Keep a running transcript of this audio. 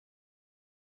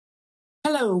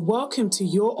Hello, welcome to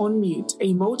You're on Mute,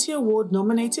 a multi-award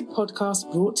nominated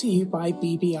podcast brought to you by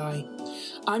BBI.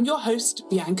 I'm your host,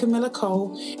 Bianca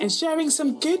Miller-Cole, and sharing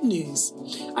some good news.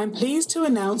 I'm pleased to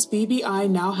announce BBI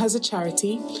now has a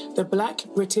charity, the Black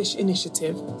British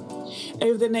Initiative.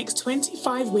 Over the next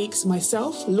 25 weeks,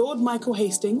 myself, Lord Michael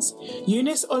Hastings,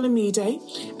 Eunice Olamide,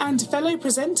 and fellow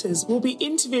presenters will be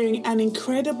interviewing an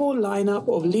incredible lineup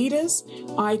of leaders,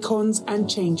 icons, and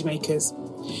changemakers.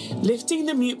 Lifting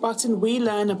the mute button, we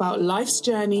learn about life's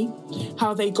journey,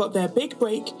 how they got their big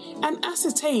break, and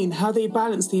ascertain how they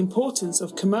balance the importance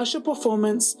of commercial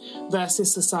performance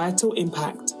versus societal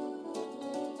impact.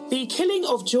 The killing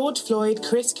of George Floyd,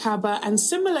 Chris Kaba, and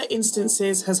similar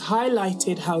instances has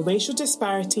highlighted how racial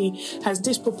disparity has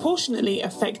disproportionately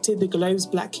affected the globe's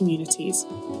Black communities.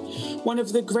 One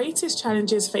of the greatest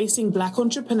challenges facing Black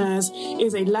entrepreneurs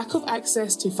is a lack of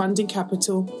access to funding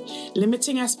capital,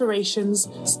 limiting aspirations,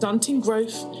 stunting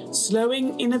growth,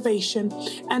 slowing innovation,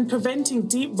 and preventing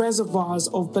deep reservoirs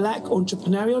of Black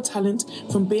entrepreneurial talent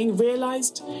from being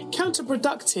realised,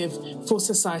 counterproductive for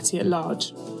society at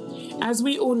large. As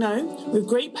we all know, with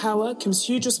great power comes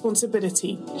huge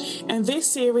responsibility, and this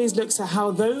series looks at how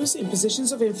those in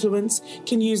positions of influence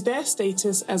can use their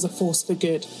status as a force for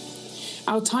good.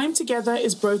 Our time together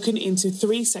is broken into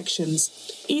 3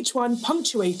 sections, each one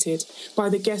punctuated by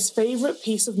the guest's favourite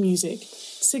piece of music,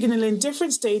 signalling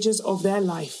different stages of their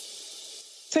life.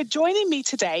 So joining me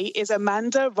today is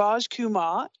Amanda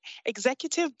Rajkumar,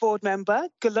 Executive Board Member,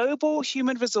 Global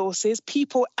Human Resources,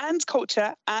 People and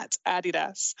Culture at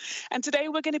Adidas. And today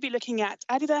we're going to be looking at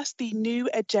Adidas, the new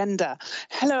agenda.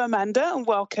 Hello, Amanda, and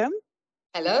welcome.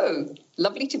 Hello,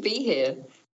 lovely to be here.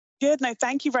 Good. No,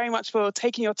 thank you very much for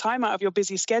taking your time out of your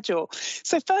busy schedule.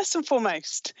 So first and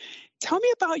foremost, tell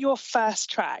me about your first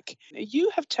track.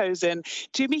 You have chosen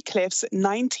Jimmy Cliff's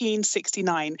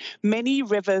 1969, Many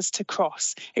Rivers to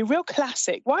Cross, a real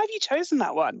classic. Why have you chosen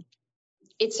that one?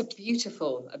 It's a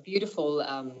beautiful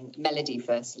melody,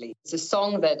 firstly. It's a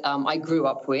song that I grew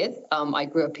up with. I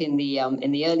grew up in the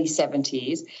early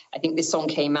 70s. I think this song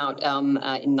came out in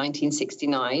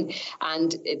 1969.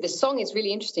 And the song is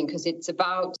really interesting because it's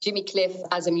about Jimmy Cliff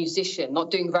as a musician,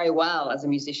 not doing very well as a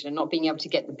musician and not being able to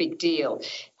get the big deal.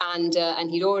 And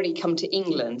he'd already come to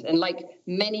England. And like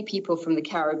many people from the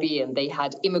Caribbean, they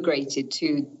had immigrated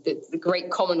to the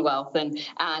great Commonwealth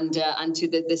and to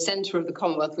the centre of the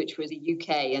Commonwealth, which was the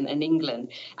UK and England.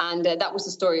 And that was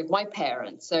the story of my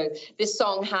parents. So this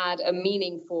song had a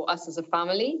meaning for us as a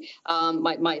family.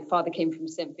 My father came from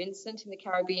St. Vincent in the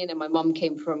Caribbean and my mum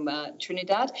came from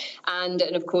Trinidad. And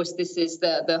of course, this is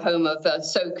the home of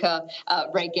soca,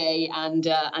 reggae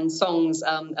and songs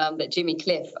that Jimmy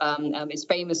Cliff is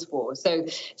famous for. So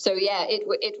yeah,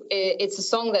 it's a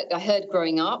song that I heard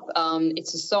growing up.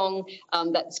 It's a song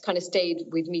that's kind of stayed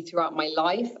with me throughout my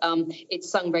life.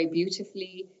 It's sung very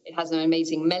beautifully. It has an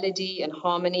amazing melody and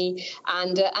harmony,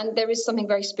 and there is something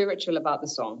very spiritual about the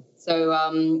song. So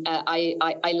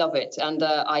I love it, and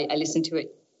I listen to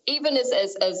it even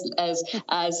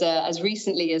as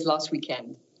recently as last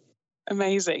weekend.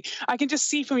 Amazing. I can just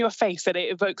see from your face that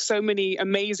it evokes so many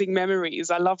amazing memories.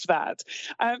 I love that.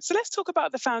 So let's talk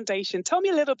about the foundation. Tell me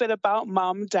a little bit about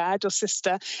mum, dad, your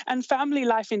sister, and family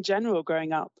life in general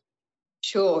growing up.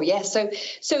 Sure. Yes.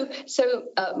 So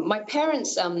my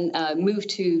parents moved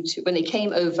to when they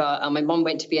came over. My mom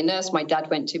went to be a nurse. My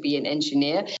dad went to be an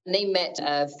engineer. And they met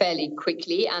fairly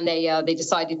quickly, and they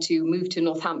decided to move to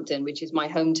Northampton, which is my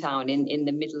hometown in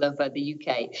the middle of the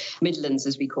UK, Midlands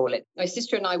as we call it. My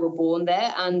sister and I were born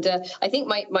there, and I think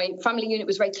my family unit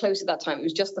was very close at that time. It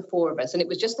was just the 4 of us, and it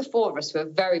was just the 4 of us for a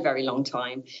very, very long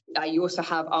time. You also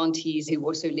have aunties who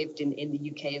also lived in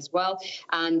the UK as well,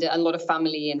 and a lot of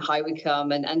family in High Wycombe.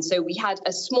 And so we had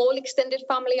a small extended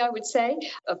family, I would say,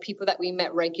 of people that we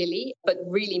met regularly, but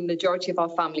really majority of our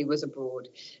family was abroad.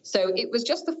 So it was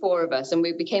just the 4 of us, and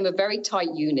we became a very tight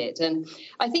unit. And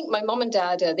I think my mom and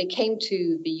dad, they came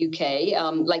to the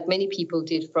UK, like many people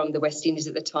did from the West Indies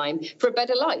at the time, for a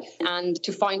better life and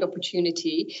to find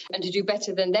opportunity and to do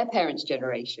better than their parents'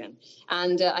 generation.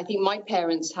 And I think my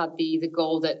parents had the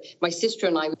goal that my sister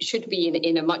and I should be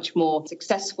in a much more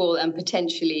successful and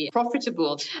potentially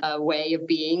profitable way of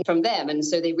being from them. And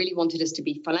so they really wanted us to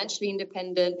be financially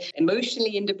independent,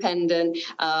 emotionally independent,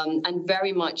 and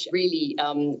very much really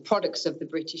products of the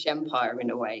British Empire in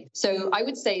a way. So I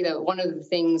would say that one of the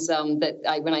things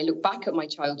when I look back at my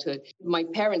childhood, my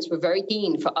parents were very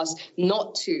keen for us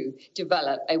not to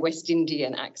develop a West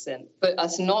Indian accent, but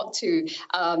us not to,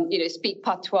 speak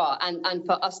patois, and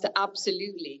for us to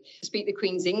absolutely speak the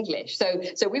Queen's English. So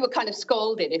we were kind of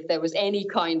scolded if there was any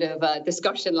kind of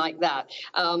discussion like that.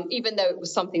 Even even though it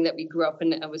was something that we grew up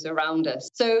and was around us.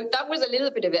 So that was a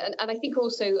little bit of it. And I think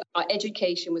also our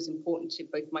education was important to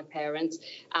both my parents,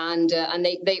 and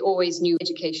they always knew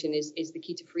education is the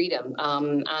key to freedom.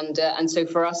 And so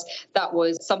for us, that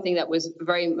was something that was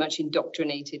very much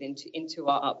indoctrinated into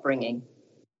our upbringing.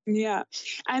 Yeah.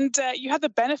 And you had the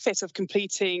benefit of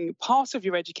completing part of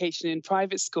your education in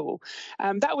private school.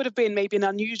 That would have been maybe an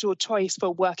unusual choice for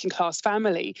a working class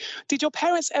family. Did your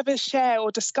parents ever share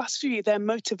or discuss with you their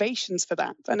motivations for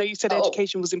that? I know you said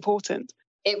education was important.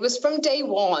 It was from day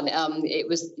one. It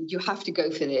was, you have to go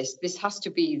for this. This has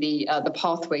to be the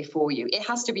pathway for you. It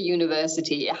has to be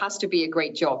university. It has to be a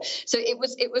great job. So it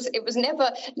was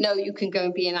never, no, you can go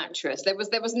and be an actress. There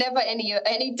was never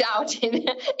any doubt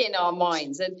in our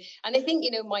minds. And I think,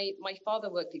 you know, my father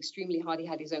worked extremely hard. He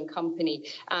had his own company,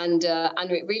 and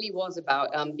it really was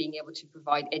about being able to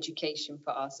provide education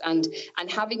for us, and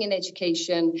having an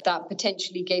education that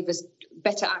potentially gave us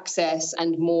better access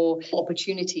and more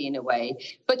opportunity in a way.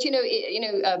 But,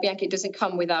 Bianca, it doesn't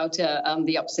come without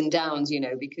the ups and downs,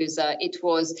 because it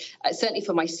was certainly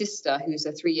for my sister, who's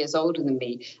 3 years older than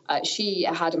me. She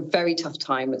had a very tough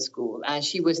time at school, and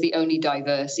she was the only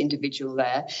diverse individual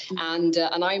there. And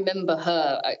I remember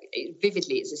her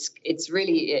vividly. It's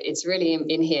really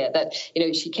in here that,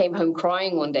 she came home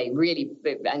crying one day, really,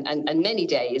 and many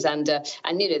days. And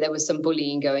there was some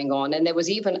bullying going on. And there was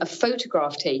even a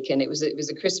photograph taken. It was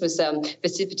a Christmas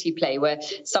festivity play where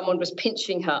someone was pinching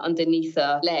her underneath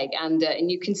her leg, and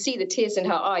you can see the tears in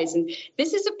her eyes. And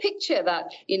this is a picture that,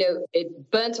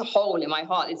 it burnt a hole in my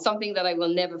heart. It's something that I will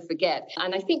never forget.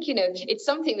 And I think, it's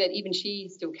something that even she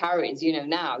still carries,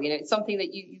 now. It's something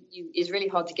that you is really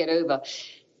hard to get over.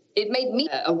 It made me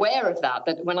aware of that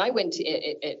when I went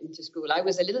into school, I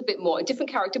was a little bit more a different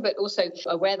character, but also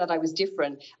aware that I was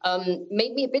different,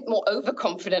 made me a bit more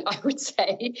overconfident, I would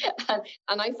say.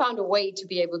 And I found a way to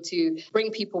be able to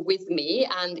bring people with me,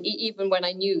 and even when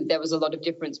I knew there was a lot of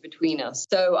difference between us.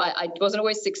 So I wasn't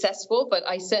always successful, but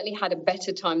I certainly had a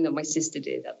better time than my sister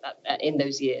did in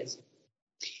those years.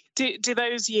 Do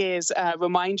those years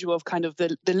remind you of kind of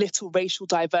the little racial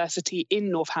diversity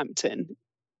in Northampton?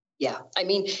 Yeah, I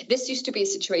mean, this used to be a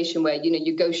situation where,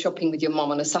 you go shopping with your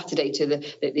mom on a Saturday to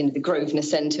the Grosvenor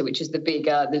Centre, which is the big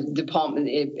the department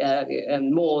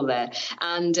mall there.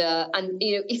 And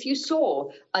if you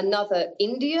saw another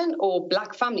Indian or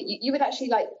black family, you would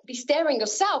actually be staring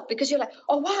yourself, because you're like,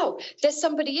 oh, wow, there's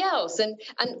somebody else. And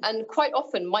quite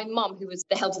often my mum, who was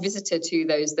the health visitor to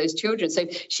those children, so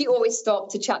she always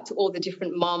stopped to chat to all the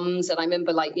different mums. And I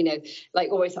remember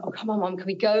always, oh, come on, Mum, can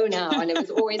we go now? And it was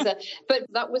always but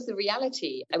that was the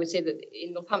reality. I would say that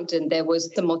in Northampton there was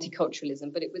the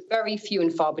multiculturalism, but it was very few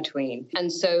and far between.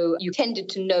 And so you tended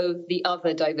to know the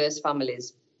other diverse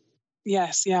families.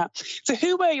 Yes, yeah. So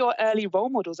who were your early role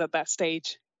models at that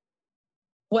stage?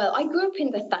 Well, I grew up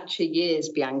in the Thatcher years,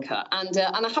 Bianca, and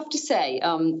I have to say,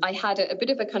 I had a bit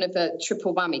of a kind of a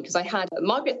triple whammy, because I had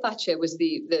Margaret Thatcher was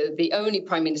the only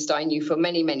Prime Minister I knew for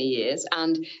many, many years,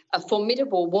 and a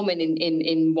formidable woman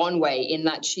in one way, in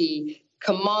that she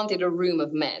commanded a room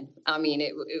of men. I mean,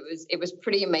 it was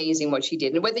pretty amazing what she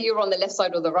did. And whether you're on the left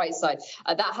side or the right side,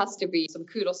 that has to be some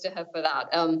kudos to her for that.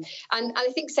 And I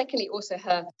think secondly, also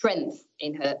her strength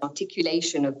in her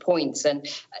articulation of points,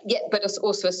 but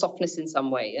also a softness in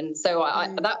some way. And so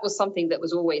that was something that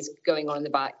was always going on in the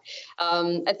back.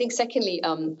 I think secondly,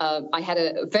 I had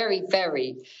a very,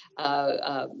 very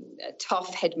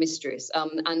tough headmistress,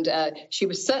 and she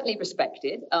was certainly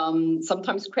respected,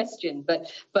 sometimes questioned, but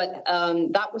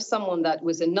that was someone that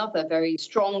was another very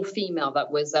strong female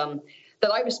that was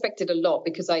that I respected a lot,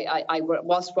 because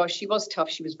while she was tough,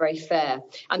 she was very fair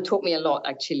and taught me a lot,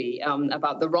 actually,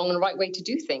 about the wrong and right way to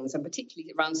do things, and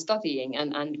particularly around studying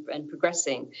and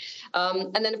progressing.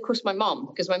 And then, of course, my mum,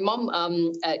 because my mum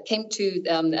came to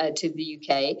the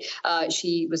UK.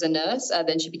 She was a nurse,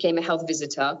 then she became a health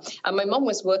visitor. And my mum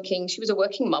was working, she was a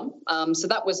working mum. So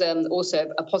that was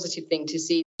also a positive thing to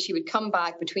see. She would come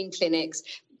back between clinics,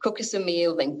 cook us a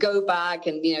meal, then go back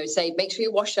and, say, make sure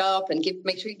you wash up and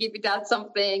make sure you give your dad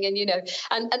something. And,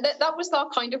 and that was our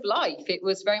kind of life. It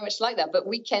was very much like that. But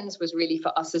weekends was really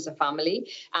for us as a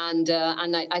family. And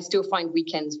I still find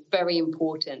weekends very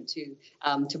important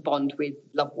to bond with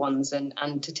loved ones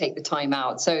and to take the time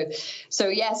out. So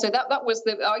that was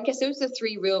I guess those are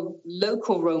three real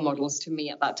local role models to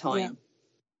me at that time. Yeah.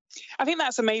 I think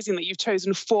that's amazing that you've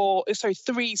chosen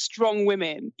three strong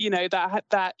women,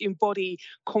 that embody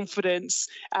confidence,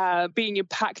 being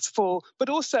impactful, but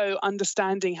also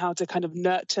understanding how to kind of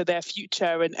nurture their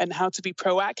future and how to be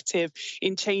proactive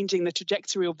in changing the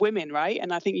trajectory of women, right?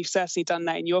 And I think you've certainly done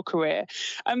that in your career.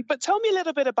 But tell me a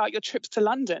little bit about your trips to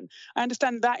London. I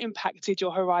understand that impacted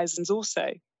your horizons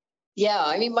also. Yeah,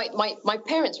 I mean, my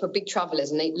parents were big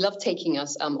travelers and they loved taking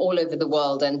us all over the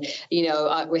world. And,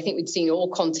 I think we'd seen all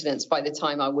continents by the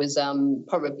time I was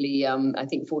probably, I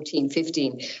think, 14,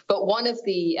 15. But one of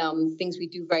the things we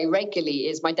do very regularly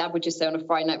is my dad would just say on a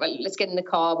Friday night, well, let's get in the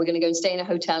car. We're going to go and stay in a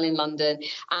hotel in London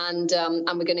and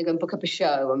we're going to go and book up a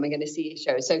show and we're going to see a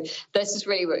show. So this is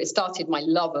really where it started my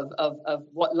love of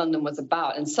what London was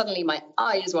about. And suddenly my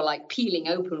eyes were like peeling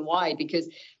open wide because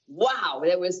wow,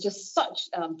 there was just such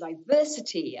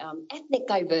diversity, ethnic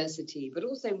diversity, but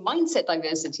also mindset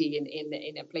diversity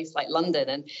in a place like London.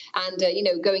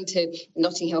 And going to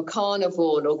Notting Hill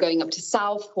Carnival or going up to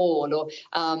Southall or,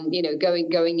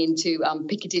 going into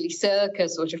Piccadilly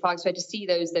Circus or Trafalgar Square to see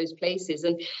those places.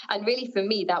 And really, for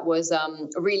me, that was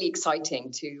really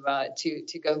exciting to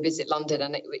go and visit London.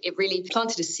 And it really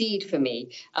planted a seed for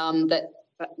me that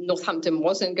Northampton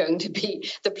wasn't going to be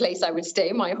the place I would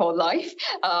stay my whole life.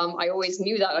 I always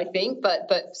knew that, I think,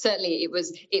 but certainly it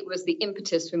was the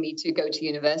impetus for me to go to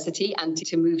university and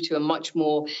to move to a much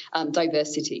more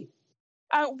diverse city.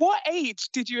 At what age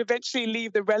did you eventually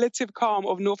leave the relative calm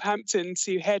of Northampton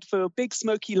to head for big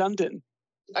smoky London?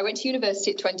 I went to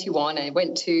university at 21. I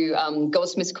went to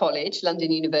Goldsmiths College,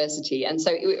 London University. And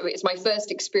so it's my first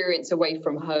experience away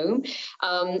from home.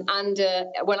 And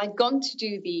when I'd gone to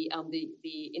do the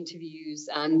interviews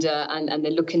and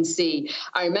the look and see,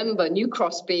 I remember New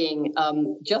Cross being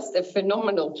just a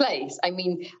phenomenal place. I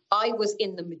mean, I was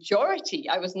in the majority.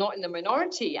 I was not in the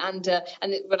minority. And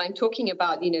when I'm talking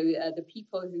about, the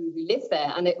people who live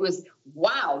there, and it was,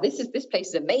 wow, this place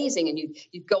is amazing. And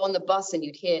you'd go on the bus and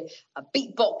you'd hear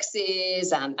beatboxes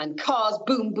and cars,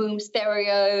 boom, boom,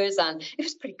 stereos. And it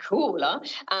was pretty cool, huh?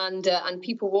 And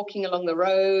people walking along the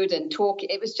road and talking.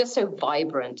 It was just so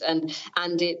vibrant. And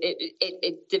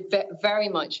it did very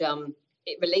much...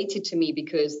 It related to me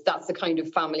because that's the kind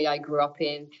of family I grew up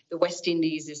in. The West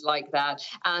Indies is like that.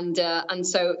 And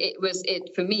so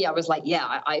for me, I was like,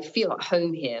 yeah, I feel at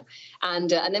home here. And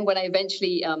then when I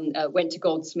eventually went to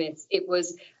Goldsmiths, it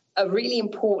was a really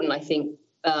important, I think,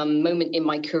 moment in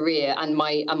my career and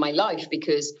my life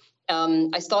because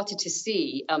I started to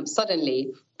see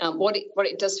suddenly what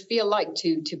it does feel like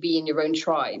to be in your own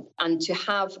tribe and to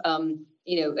have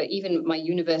even my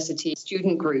university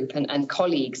student group and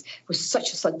colleagues was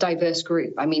such a diverse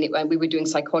group. I mean, we were doing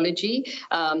psychology,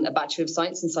 a Bachelor of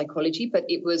Science in Psychology, but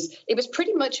it was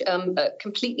pretty much a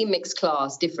completely mixed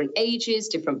class, different ages,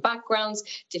 different backgrounds,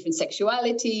 different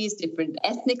sexualities, different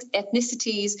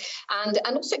ethnicities, and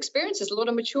also experiences. A lot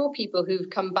of mature people who've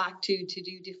come back to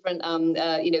do different,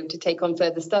 to take on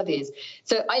further studies.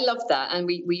 So I loved that, and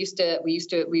we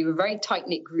were a very tight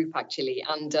knit group actually,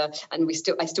 and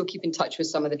I still keep in touch with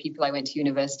some of the people I went to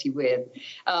university with.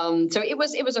 So it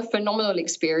was a phenomenal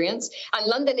experience. And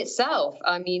London itself,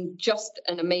 I mean, just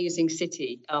an amazing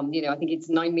city. I think it's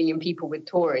 9 million people with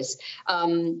tourists.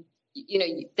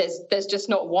 There's just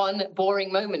not one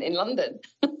boring moment in London.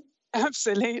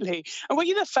 Absolutely. And were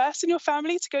you the first in your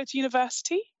family to go to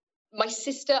university? My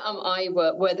sister and I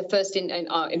were the first in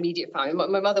our immediate family.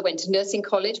 My mother went to nursing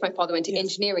college. My father went to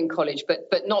engineering college,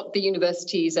 but not the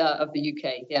universities of the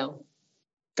UK. Yeah.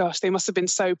 Gosh, they must have been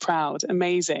so proud.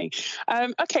 Amazing.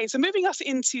 Okay, so moving us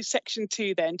into section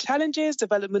 2 then, challenges,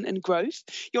 development and growth.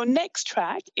 Your next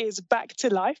track is Back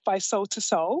to Life by Soul II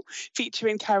Soul,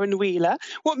 featuring Karen Wheeler.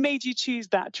 What made you choose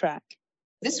that track?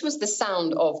 This was the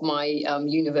sound of my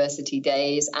university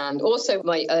days and also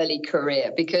my early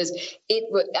career because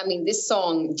this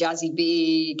song, Jazzy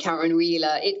B, Karen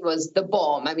Wheeler, it was the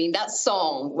bomb. I mean, that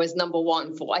song was number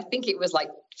one for, I think it was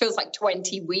feels like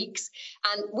 20 weeks.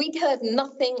 And we'd heard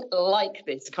nothing like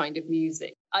this kind of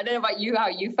music. I don't know about you, how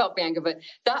you felt, Bianca, but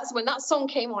that's when that song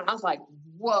came on, I was like,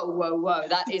 whoa, whoa, whoa,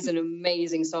 that is an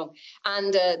amazing song.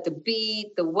 And the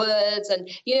beat, the words, and,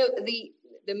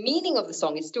 the meaning of the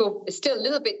song is still a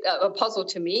little bit a puzzle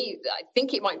to me. I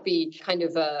think it might be kind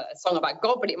of a song about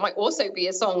God, but it might also be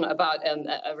a song about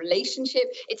a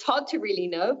relationship. It's hard to really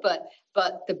know, but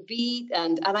the beat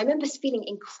and I remember feeling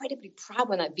incredibly proud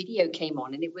when that video came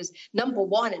on and it was number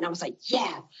one, and I was like,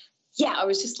 yeah, Yeah, I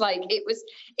was just like,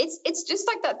 it's just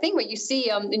like that thing where you see,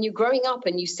 and you're growing up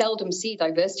and you seldom see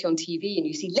diversity on TV, and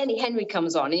you see Lenny Henry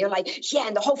comes on and you're like, yeah,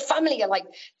 and the whole family are like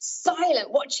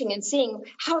silent watching and seeing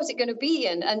how is it going to be.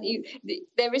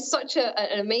 There is such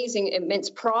an amazing, immense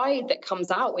pride that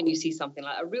comes out when you see something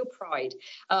like a real pride.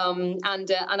 And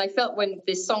I felt when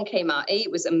this song came out, A,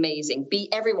 it was amazing. B,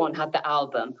 everyone had the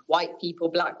album, white people,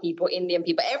 black people, Indian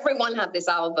people, everyone had this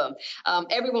album.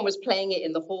 Everyone was playing it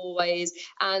in the hallways,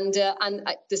 and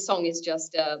the song is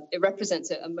just, it represents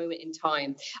a moment in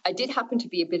time. I did happen to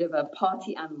be a bit of a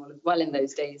party animal as well in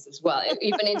those days as well,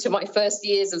 even into my first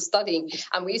years of studying.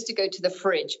 And we used to go to the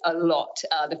Fridge a lot,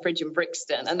 the Fridge in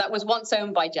Brixton. And that was once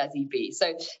owned by Jazzy B.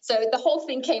 So the whole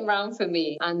thing came round for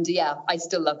me. And yeah, I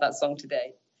still love that song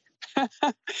today.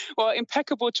 Well,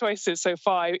 impeccable choices so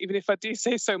far, even if I do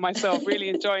say so myself, really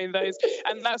enjoying those.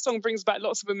 And that song brings back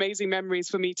lots of amazing memories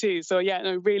for me too. So yeah,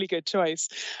 no, really good choice.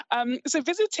 So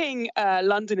visiting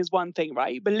London is one thing,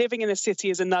 right? But living in a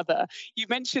city is another. You've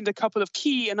mentioned a couple of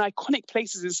key and iconic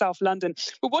places in South London.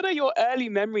 But what are your early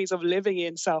memories of living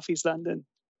in South East London?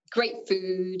 Great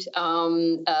food,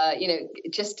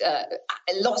 just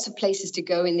lots of places to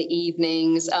go in the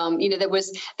evenings. There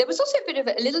was also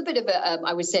a little bit of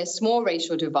I would say a small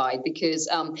racial divide, because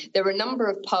there were a number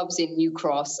of pubs in New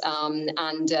Cross and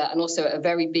also a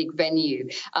very big venue,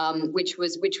 which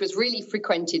was really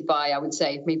frequented by, I would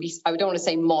say, maybe I don't want to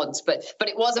say mods, but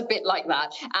it was a bit like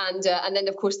that. And then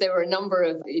of course there were a number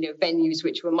of venues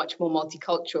which were much more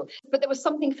multicultural, but there was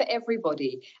something for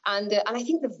everybody. And I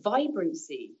think the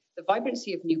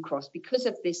vibrancy of New Cross, because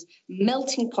of this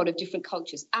melting pot of different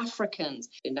cultures, Africans,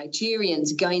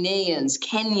 Nigerians, Ghanaians,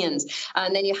 Kenyans,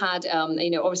 and then you had,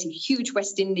 obviously huge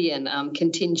West Indian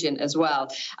contingent as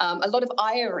well, a lot of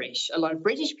Irish, a lot of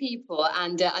British people,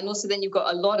 and also then you've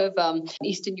got a lot of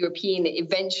Eastern European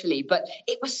eventually, but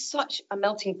it was such a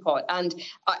melting pot, and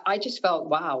I just felt,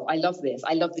 wow, I love this.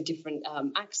 I love the different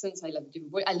accents. I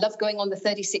love going on the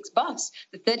 36 bus.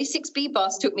 The 36B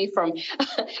bus took me from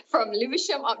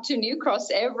Lewisham up to New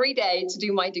Cross every day to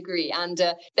do my degree, and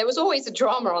there was always a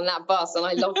drama on that bus, and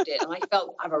I loved it, and I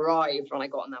felt I've arrived when I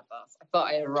got on that bus. I thought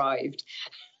I arrived.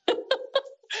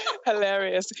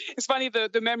 Hilarious. It's funny the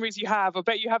memories you have. I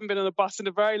bet you haven't been on a bus in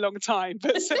a very long time,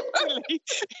 but certainly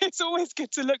it's always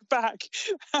good to look back.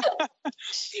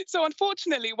 So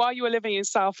unfortunately, while you were living in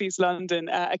South East London,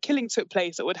 a killing took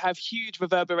place that would have huge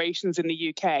reverberations in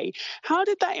the UK. How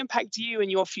did that impact you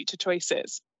and your future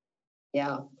choices?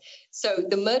 Yeah. So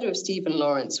the murder of Stephen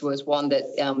Lawrence was one that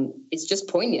is just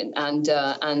poignant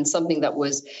and something that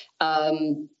was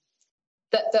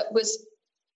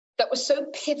that was so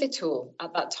pivotal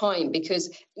at that time, because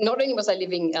not only was I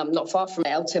living not far from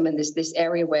Eltham and this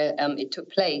area where it took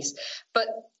place, but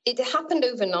it happened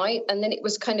overnight, and then it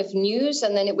was kind of news,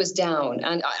 and then it was down.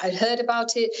 And I heard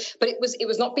about it, but it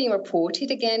was not being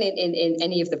reported again in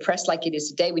any of the press like it is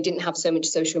today. We didn't have so much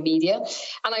social media.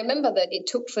 And I remember that it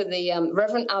took for the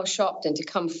Reverend Al Sharpton to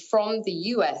come from the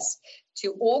US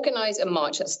to organize a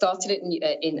march that started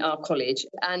in our college,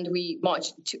 and we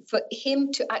marched for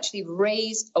him to actually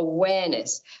raise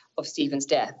awareness of Stephen's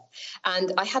death.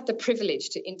 And I had the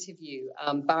privilege to interview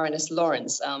Baroness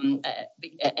Lawrence at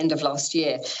the end of last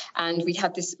year, and we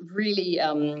had this really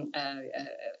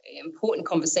important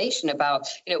conversation about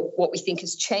what we think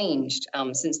has changed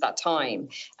since that time,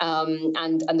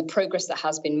 and the progress that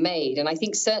has been made. And I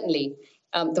think certainly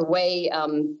the way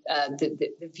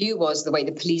the view was, the way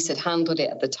the police had handled it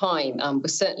at the time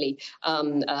was certainly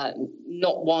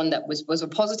not one that was a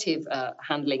positive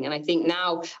handling. And I think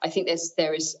now,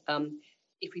 there is,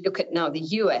 if we look at now the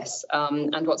US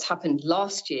and what's happened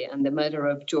last year and the murder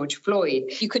of George Floyd,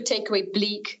 you could take away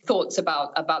bleak thoughts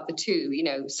about the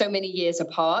two, so many years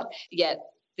apart, yet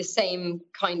the same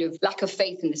kind of lack of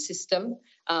faith in the system,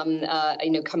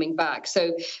 coming back.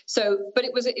 But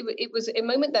it was a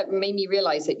moment that made me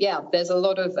realize that, yeah, there's a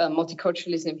lot of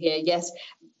multiculturalism here. Yes,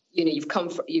 you've come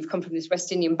from this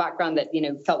West Indian background that,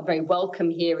 felt very welcome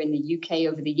here in the UK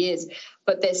over the years,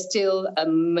 but there's still a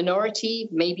minority,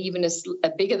 maybe even a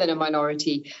bigger than a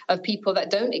minority of people that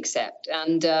don't accept.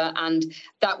 And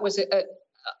that was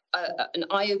an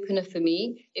eye-opener for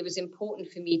me. It was important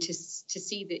for me to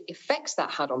see the effects that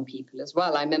had on people as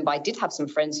well. I remember I did have some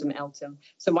friends from Eltham,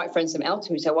 some white friends from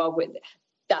Eltham who said, well,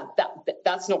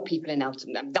 that's not people in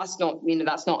Eltham. That's not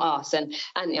us. And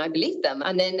I believed them.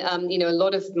 And then, a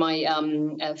lot of my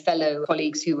fellow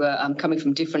colleagues who were coming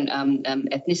from different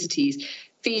ethnicities,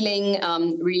 feeling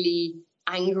really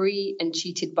angry and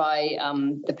cheated by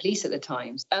the police at the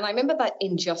time. And I remember that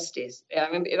injustice. I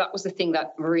remember that was the thing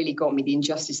that really got me, the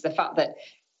injustice, the fact that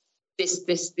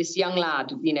this young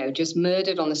lad, just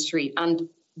murdered on the street. And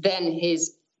than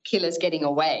his killers getting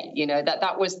away.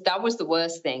 That was the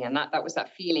worst thing, and that was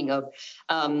that feeling of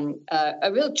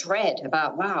a real dread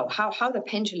about how the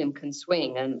pendulum can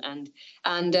swing, and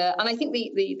I think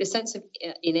the sense of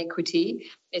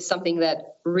inequity is something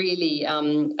that really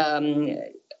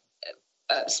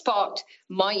sparked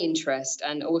my interest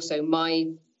and also my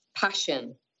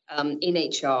passion in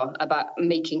HR about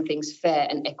making things fair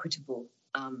and equitable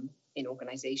in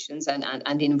organizations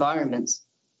and environments.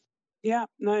 Yeah,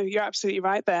 no, you're absolutely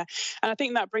right there. And I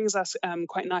think that brings us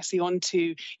quite nicely on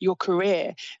to your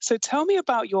career. So tell me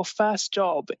about your first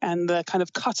job and the kind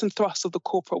of cut and thrust of the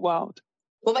corporate world.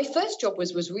 Well, my first job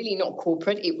was really not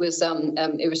corporate. It was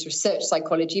research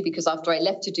psychology, because after I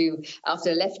left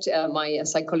my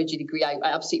psychology degree, I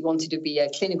absolutely wanted to be a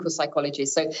clinical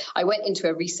psychologist. So I went into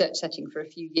a research setting for a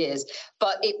few years,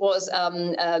 but it was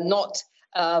not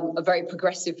very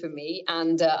progressive for me,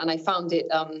 and I found it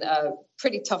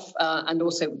pretty tough. And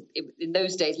also, in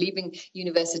those days, leaving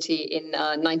university in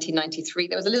 1993,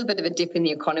 there was a little bit of a dip in the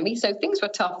economy, so things were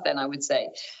tough then, I would say.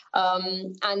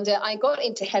 And I got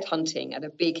into headhunting at a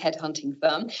big headhunting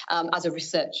firm as a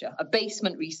researcher, a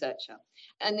basement researcher.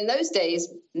 And in those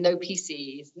days, no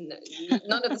PCs,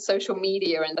 none of the social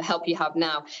media and the help you have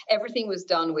now. Everything was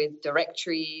done with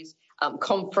directories,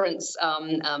 conference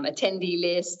attendee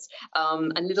lists,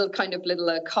 and little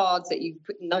cards that you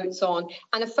put notes on,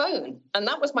 and a phone. And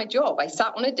that was my job. I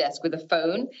sat on a desk with a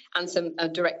phone and some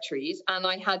directories, and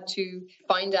I had to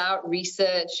find out,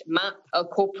 research, map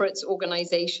corporates,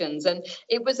 organizations. And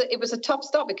it was a tough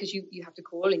start, because you have to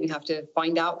call and you have to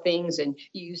find out things and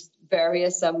use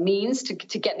various means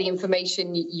to get the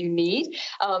information you need.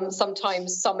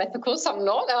 Sometimes some ethical, some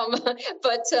not.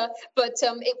 But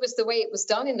it was the way it was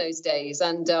done in those days.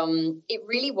 And it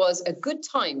really was a good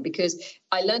time, because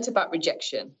I learned about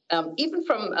rejection. Even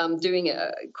from doing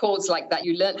calls like that,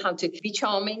 you learn how to be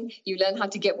charming, you learn how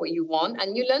to get what you want,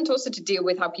 and you learned also to deal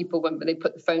with how people, when they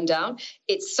put the phone down,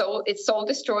 it's soul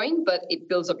destroying, but it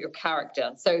builds up your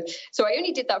character. So I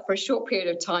only did that for a short period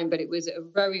of time, but it was a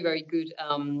very, very good,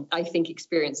 I think,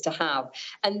 experience to have.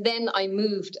 And then I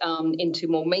moved into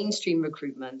more mainstream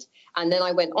recruitment. And then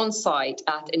I went on site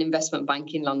at an investment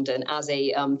bank in London as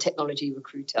a technology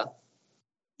recruiter.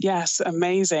 Yes,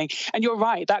 amazing. And you're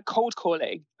right, that cold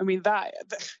calling. I mean,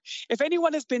 if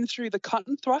anyone has been through the cut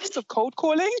and thrust of cold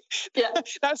calling,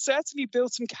 that certainly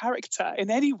builds some character in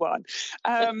anyone.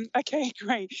 Okay,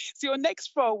 great. So your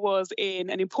next role was in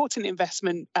an important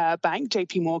investment bank,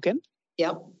 JP Morgan.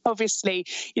 Yeah. Obviously,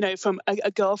 from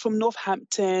a girl from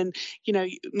Northampton,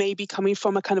 maybe coming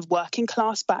from a kind of working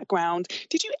class background.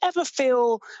 Did you ever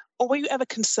feel, or were you ever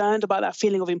concerned about that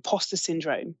feeling of imposter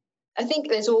syndrome? I think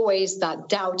there's always that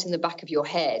doubt in the back of your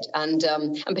head, and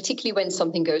particularly when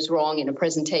something goes wrong in a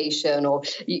presentation, or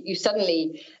you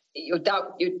suddenly,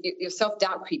 your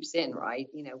self-doubt creeps in, right?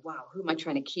 Wow, who am I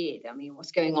trying to kid? I mean,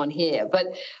 what's going on here?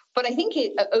 But I think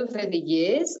over the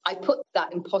years, I put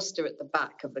that imposter at the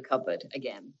back of the cupboard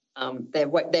again. They're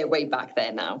way back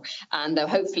there now, and they're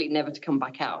hopefully never to come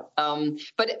back out.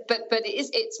 But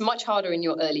it's much harder in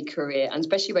your early career, and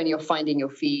especially when you're finding your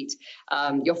feet,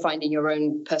 you're finding your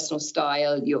own personal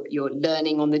style, you're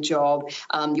learning on the job,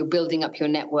 you're building up your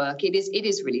network. It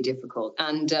is really difficult,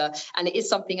 and it is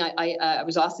something I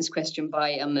was asked this question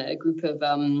by a group of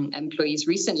employees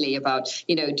recently about,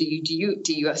 do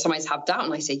you sometimes have doubt?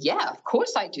 And I say, yeah, of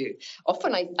course I do.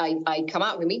 Often I come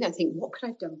out of a meeting and I think, what could I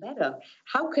have done better?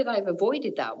 How could I have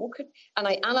avoided that? And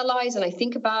I analyze and I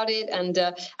think about it, and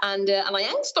I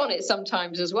angst on it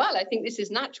sometimes as well. I think this is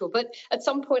natural, but at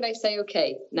some point I say,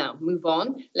 okay, now move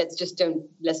on. Let's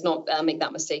not make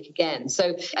that mistake again.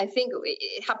 So I think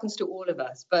it happens to all of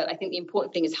us, but I think the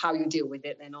important thing is how you deal with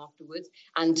it then afterwards,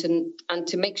 and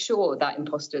to make sure that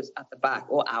imposter's at the back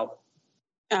or out.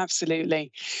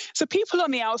 Absolutely. So people on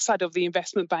the outside of the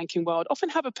investment banking world often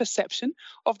have a perception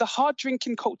of the hard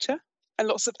drinking culture and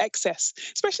lots of excess,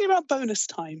 especially around bonus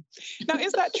time. Now,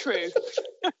 is that true?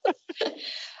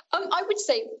 I would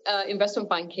say investment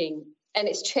banking, and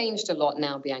it's changed a lot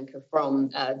now, Bianca, from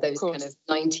those kind of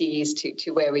 90s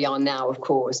to where we are now, of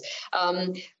course.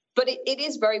 But it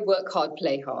is very work hard,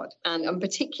 play hard. And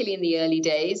particularly in the early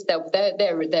days, there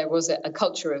was a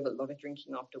culture of a lot of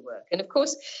drinking after work. And of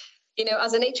course,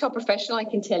 As an HR professional, I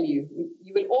can tell you,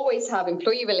 you will always have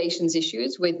employee relations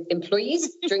issues with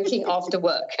employees drinking after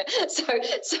work. So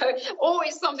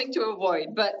always something to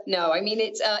avoid. But no, I mean,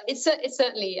 it's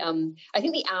certainly, I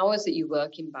think the hours that you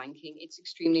work in banking, it's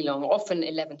extremely long, often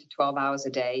 11 to 12 hours a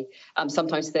day,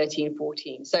 sometimes 13,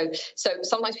 14. So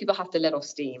sometimes people have to let off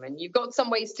steam, and you've got some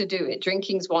ways to do it.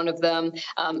 Drinking's one of them,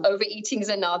 overeating's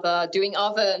another, doing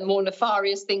other more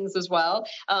nefarious things as well.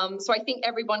 So I think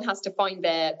everyone has to find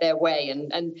their way.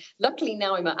 And luckily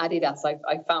now I'm at Adidas.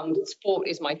 I found sport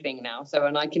is my thing now. So,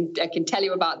 and I can tell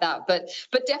you about that. But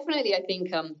definitely, I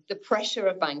think the pressure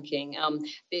of banking,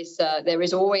 there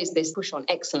is always this push on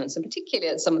excellence, and particularly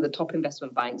at some of the top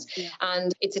investment banks. Yeah.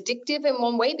 And it's addictive in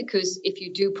one way, because if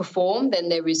you do perform, then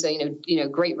there is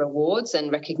great rewards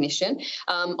and recognition.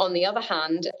 On the other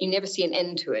hand, you never see an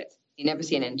end to it.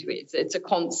 It's a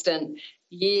constant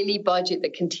yearly budget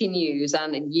that continues,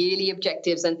 and yearly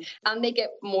objectives, and they get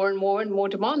more and more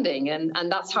demanding.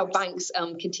 And that's how banks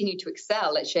continue to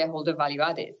excel at shareholder value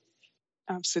added.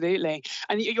 Absolutely.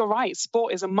 And you're right.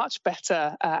 Sport is a much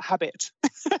better habit.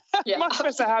 Yeah, much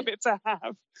better habit to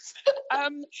have.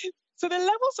 So the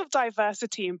levels of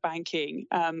diversity in banking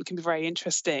can be very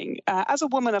interesting. As a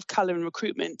woman of colour in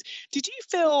recruitment, did you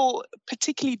feel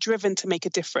particularly driven to make a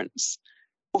difference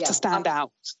or to stand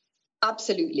out?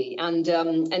 Absolutely, and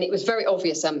it was very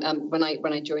obvious when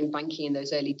I joined banking in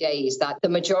those early days that the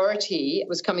majority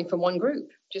was coming from one group,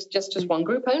 just one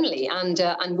group only, and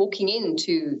walking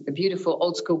into the beautiful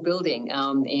old school building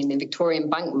in the Victoria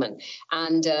Embankment,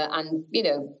 and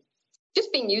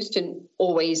just being used to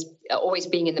always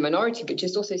being in the minority, but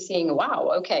just also seeing,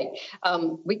 wow, okay,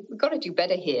 we've got to do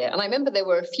better here. And I remember there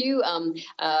were a few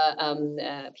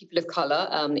people of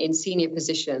colour in senior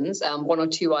positions, one or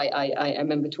two I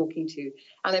remember talking to.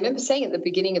 And I remember saying at the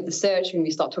beginning of the search, when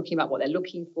we start talking about what they're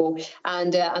looking for,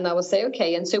 and I will say,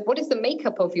 okay, and so what is the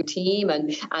makeup of your team? And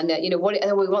we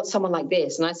want someone like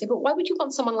this. And I say, but why would you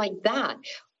want someone like that?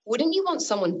 Wouldn't you want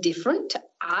someone different to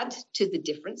add to the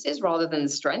differences rather than the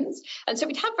strengths? And so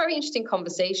we'd have very interesting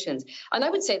conversations. And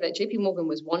I would say that JP Morgan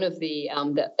was one of the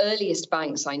earliest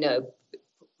banks I know,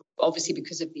 obviously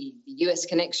because of the US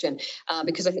connection,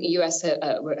 because I think the US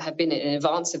have been in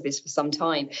advance of this for some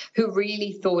time, who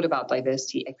really thought about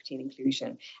diversity, equity, and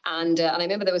inclusion. And I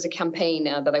remember there was a campaign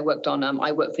that I worked on.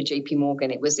 I worked for JP Morgan.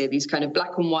 It was these kind of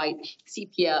black and white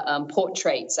sepia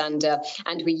portraits, and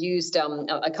we used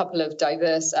a couple of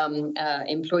diverse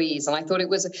employees. And I thought it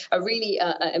was a really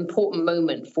important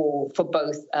moment for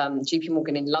both JP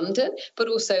Morgan in London, but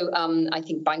also I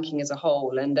think banking as a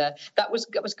whole. And that was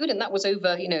good. And that was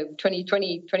over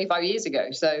 25 years ago.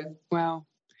 So wow,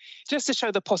 just to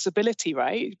show the possibility,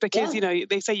 right? Because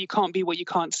they say you can't be what you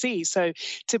can't see. So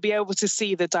to be able to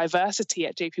see the diversity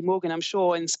at JP Morgan, I'm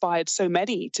sure inspired so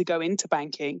many to go into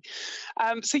banking.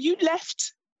 So you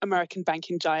left American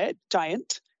banking giant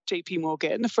JP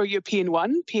Morgan for European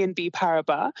one, BNP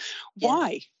Paribas.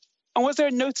 Why? Yes. And was there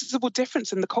a noticeable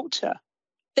difference in the culture?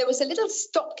 There was a little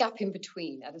stopgap in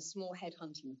between at a small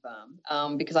headhunting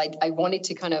firm because I wanted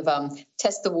to kind of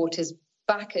test the waters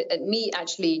back at me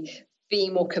actually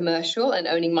being more commercial and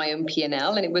owning my own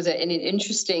P&L. And it was an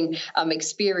interesting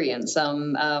experience.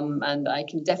 And I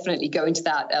can definitely go into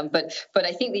that. But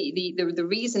I think the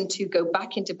reason to go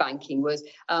back into banking was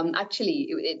actually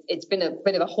it's been a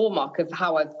bit of a hallmark of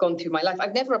how I've gone through my life.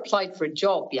 I've never applied for a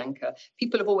job, Bianca.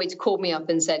 People have always called me up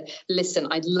and said, listen,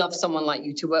 I'd love someone like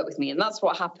you to work with me. And that's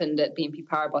what happened at BNP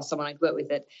Paribas. Someone I'd worked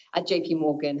with at JP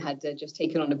Morgan had just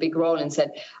taken on a big role and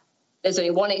said, there's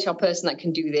only one HR person that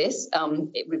can do this.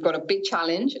 We've got a big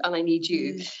challenge and I need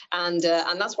you. And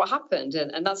that's what happened.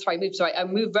 And that's how I moved. So I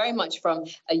moved very much from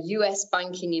a US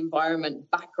banking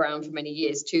environment background for many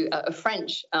years to a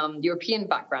French European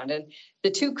background. And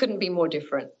the two couldn't be more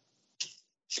different.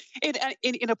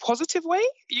 In a positive way?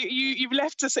 You've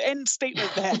left us an end statement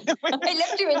there. I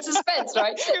left you in suspense,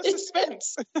 right? In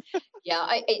suspense. Yeah,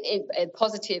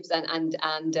 positives and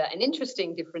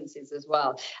interesting differences as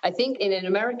well. I think in an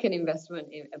American investment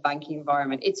banking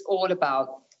environment, it's all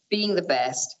about being the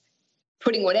best,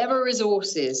 putting whatever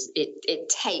resources it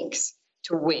takes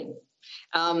to win.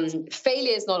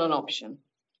 Failure is not an option.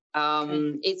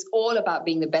 It's all about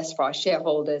being the best for our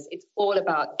shareholders. It's all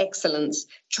about excellence,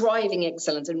 driving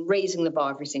excellence and raising the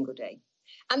bar every single day.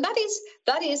 And that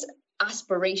is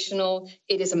aspirational.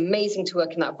 It is amazing to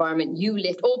work in that environment. You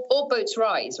lift, all boats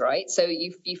rise, right? So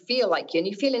you feel like you, and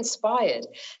you feel inspired.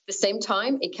 At the same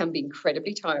time, it can be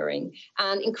incredibly tiring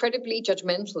and incredibly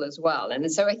judgmental as well.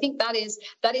 And so I think that is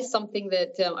something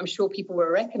that I'm sure people will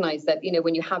recognize that,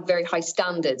 when you have very high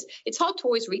standards, it's hard to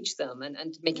always reach them and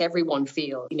to make everyone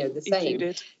feel, the same.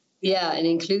 Included. Yeah, and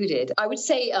included. I would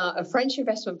say a French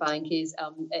investment bank is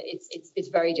it's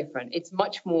very different. It's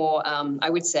much more, I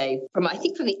would say, from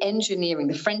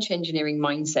the French engineering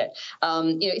mindset.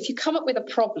 If you come up with a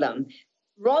problem,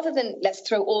 rather than let's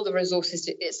throw all the resources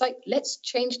it's like, let's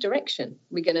change direction.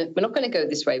 We're not going to go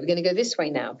this way. We're going to go this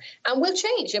way now, and we'll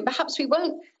change. And perhaps we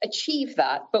won't achieve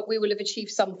that, but we will have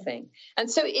achieved something. And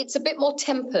so it's a bit more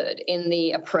tempered in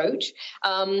the approach.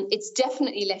 It's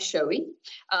definitely less showy,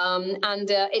 and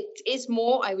it is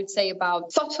more, I would say,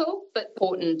 about subtle but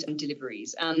important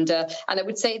deliveries. And I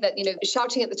would say that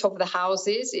shouting at the top of the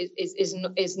houses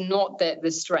is not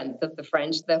the strength of the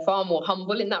French. They're far more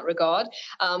humble in that regard,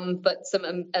 but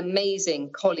some amazing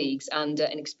colleagues and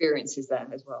experiences there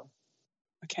as well.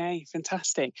 Okay,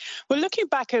 fantastic. Well, looking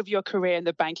back over your career in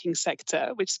the banking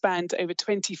sector, which spanned over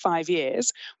 25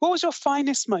 years, what was your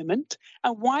finest moment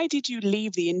and why did you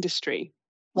leave the industry?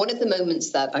 One of the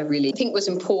moments that I really think was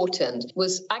important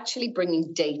was actually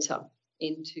bringing data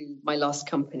into my last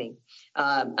company,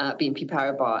 BNP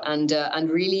Paribas, and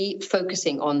really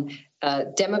focusing on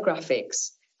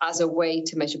demographics as a way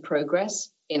to measure progress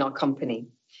in our company.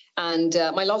 And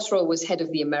my last role was head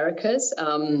of the Americas.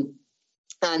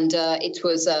 And it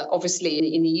was obviously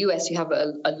in the US, you have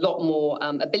a lot more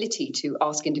ability to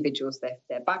ask individuals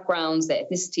their backgrounds, their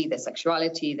ethnicity, their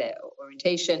sexuality, their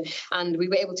orientation. And we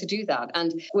were able to do that.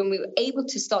 And when we were able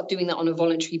to start doing that on a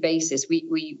voluntary basis,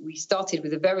 we started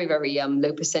with a very, very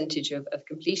low percentage of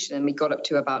completion, and we got up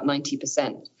to about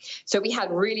 90%. So we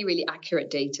had really, really accurate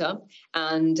data.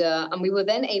 And we were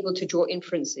then able to draw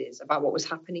inferences about what was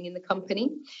happening in the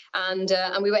company. And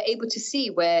we were able to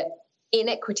see where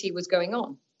inequity was going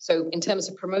on. So in terms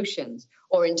of promotions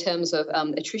or in terms of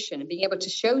attrition, and being able to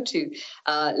show to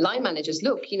line managers,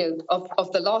 look,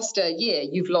 of the last year,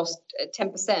 you've lost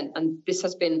 10%, and this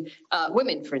has been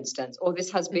women, for instance, or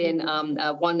this has been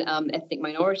one ethnic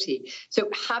minority. So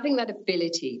having that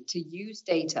ability to use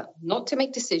data, not to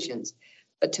make decisions,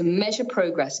 but to measure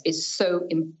progress is so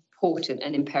important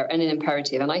and an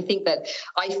imperative. And I think that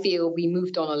I feel we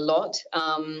moved on a lot,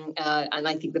 and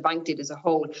I think the bank did as a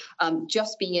whole,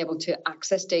 just being able to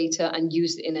access data and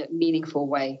use it in a meaningful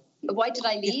way. Why did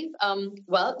I leave?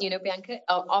 Well, Bianca,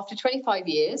 after 25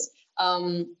 years,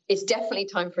 it's definitely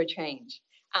time for a change.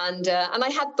 And I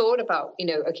had thought about,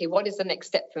 okay, what is the next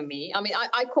step for me? I mean,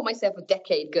 I call myself a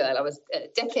decade girl. I was a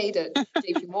decade at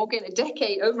JP Morgan,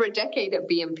 over a decade at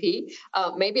BNP.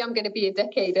 Maybe I'm going to be a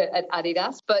decade at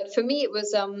Adidas. But for me, it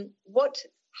was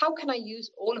how can I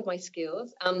use all of my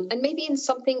skills and maybe in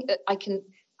something that I can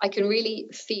really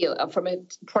feel from a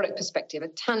product perspective, a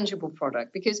tangible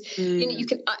product, because you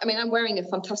can. I mean, I'm wearing a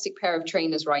fantastic pair of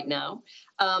trainers right now.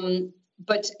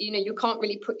 But you can't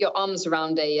really put your arms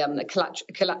around a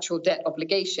collateral debt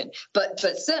obligation. But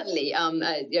certainly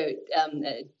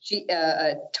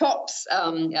tops,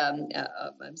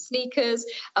 sneakers,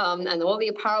 and all the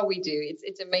apparel we do.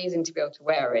 It's amazing to be able to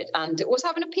wear it and also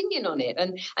have an opinion on it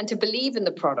and to believe in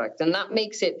the product, and that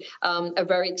makes it a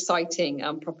very exciting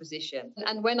proposition.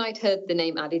 And when I'd heard the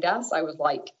name Adidas, I was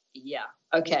like, yeah,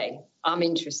 okay, I'm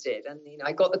interested. And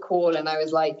I got the call, and I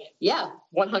was like, yeah,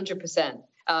 100%.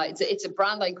 It's a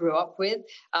brand I grew up with.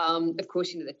 Of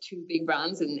course, the two big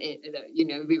brands, and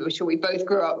we were sure we both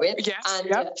grew up with. Yes, and,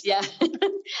 yep. Yeah.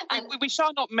 And we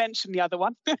shall not mention the other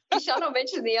one. We shall not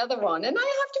mention the other one. And I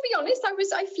have to be honest,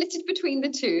 I flitted between the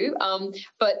two.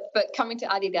 But coming to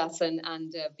Adidas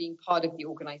and being part of the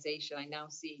organization, I now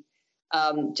see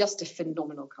just a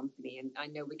phenomenal company. And I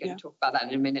know we're going to talk about that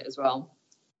in a minute as well.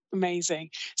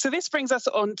 Amazing. So this brings us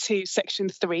on to section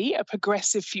 3, A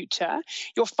Progressive Future.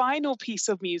 Your final piece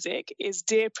of music is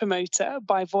Dear Promoter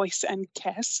by Voice and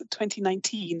Kes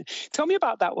 2019. Tell me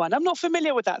about that one. I'm not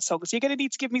familiar with that song, so you're going to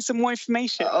need to give me some more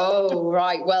information. Oh,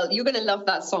 right. Well, you're going to love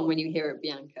that song when you hear it,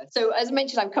 Bianca. So as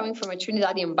mentioned, I'm coming from a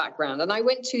Trinidadian background, and I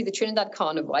went to the Trinidad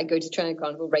Carnival. I go to Trinidad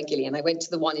Carnival regularly, and I went to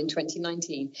the one in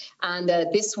 2019. And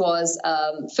this was,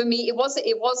 for me, it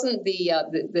wasn't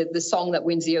the song that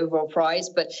wins the overall prize,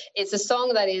 but it's a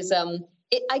song that is,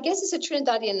 I guess it's a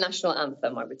Trinidadian national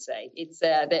anthem, I would say. It's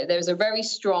there's a very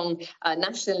strong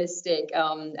nationalistic,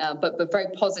 but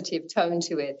very positive tone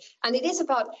to it. And it is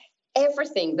about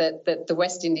everything that the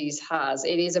West Indies has.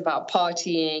 It is about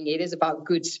partying. It is about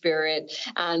good spirit.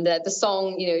 And the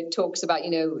song, talks about,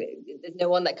 there's no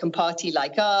one that can party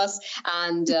like us.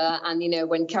 And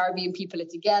when Caribbean people are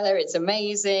together, it's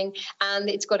amazing. And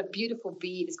it's got a beautiful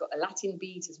beat. It's got a Latin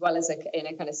beat as well as a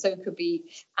kind of soca beat.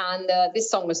 And this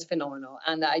song was phenomenal.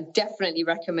 And I definitely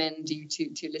recommend you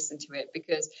to listen to it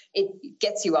because it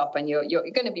gets you up and you're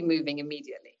going to be moving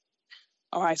immediately.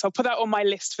 All right, so I'll put that on my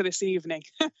list for this evening.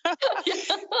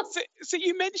 So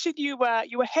you mentioned you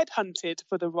were headhunted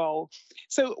for the role.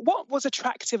 So what was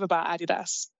attractive about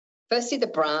Adidas? Firstly, the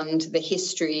brand, the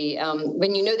history.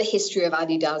 When you know the history of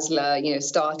Adi Dassler,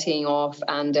 starting off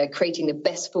and creating the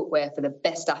best footwear for the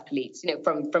best athletes,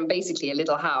 from basically a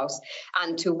little house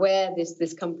and to where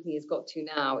this company has got to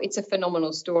now, it's a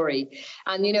phenomenal story.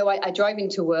 And I drive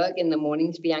into work in the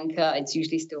mornings, Bianca. It's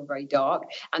usually still very dark,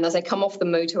 and as I come off the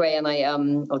motorway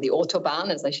and or the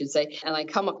autobahn, as I should say, and I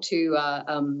come up to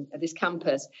this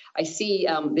campus, I see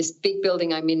this big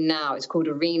building I'm in now. It's called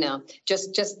Arena.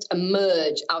 Just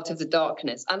emerge out of the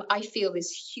darkness, and I feel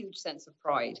this huge sense of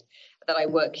pride that I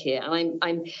work here, and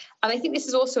I think this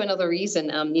is also another reason,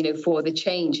 for the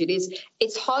change.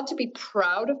 It's hard to be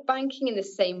proud of banking in the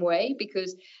same way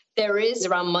because there is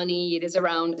around money, it is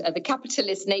around the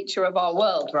capitalist nature of our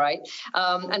world, right?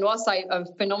 And whilst I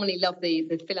phenomenally love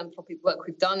the philanthropic work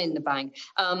we've done in the bank,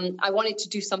 I wanted to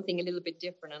do something a little bit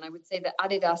different, and I would say that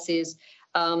Adidas is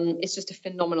it's just a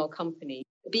phenomenal company.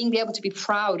 Being able to be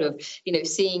proud of,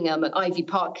 seeing an Ivy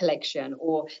Park collection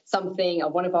or something,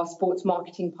 one of our sports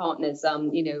marketing partners,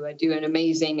 do an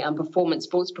amazing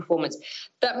sports performance,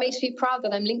 that makes me proud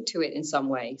that I'm linked to it in some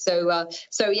way. So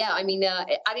yeah,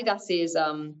 Adidas is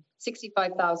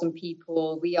 65,000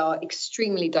 people. We are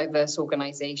extremely diverse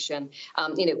organization.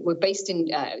 We're based in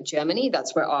Germany.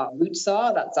 That's where our roots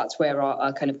are. That's where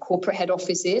our kind of corporate head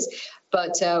office is.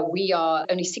 But we are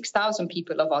only 6,000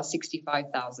 people of our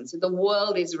 65,000. So the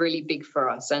world is really big for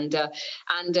us. And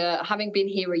having been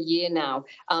here a year now,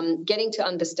 getting to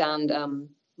understand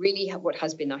really what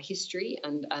has been our history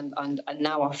and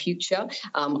now our future,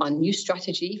 our new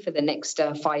strategy for the next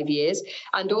 5 years,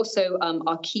 and also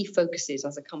our key focuses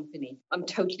as a company. I'm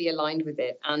totally aligned with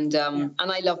it, and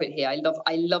I love it here. I love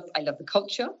the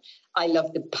culture. I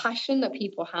love the passion that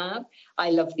people have. I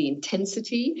love the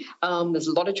intensity. There's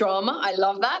a lot of drama. I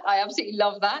love that. I absolutely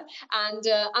love that, and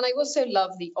I also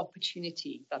love the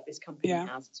opportunity that this company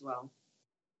has as well.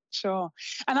 Sure.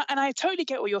 And I totally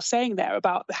get what you're saying there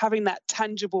about having that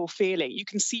tangible feeling. You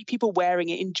can see people wearing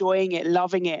it, enjoying it,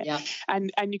 loving it. Yeah.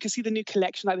 And you can see the new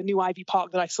collection, like the new Ivy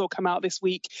Park that I saw come out this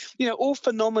week, all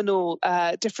phenomenal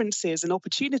differences and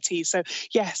opportunities. So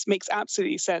yes, makes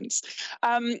absolutely sense.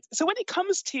 So when it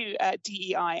comes to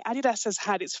DEI, Adidas has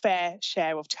had its fair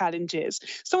share of challenges,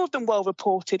 some of them well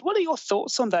reported. What are your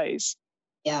thoughts on those?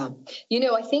 Yeah.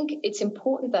 I think it's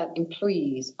important that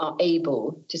employees are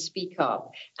able to speak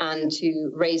up and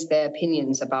to raise their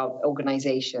opinions about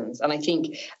organizations. And I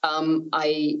think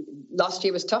last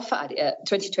year was tough for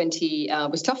 2020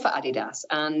 was tough for Adidas.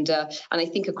 And I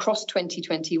think across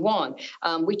 2021,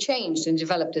 we changed and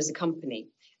developed as a company.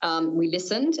 We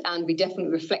listened and we definitely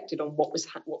reflected on what was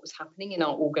happening in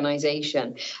our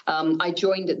organization. I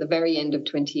joined at the very end of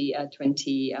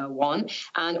 2021,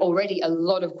 and already a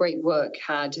lot of great work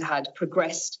had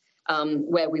progressed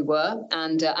where we were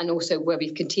and also where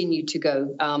we've continued to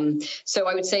go. So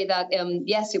I would say that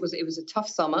yes, it was a tough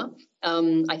summer.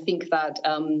 I think that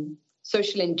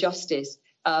social injustice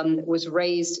was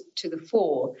raised to the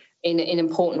fore in an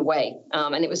important way,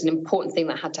 and it was an important thing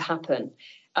that had to happen.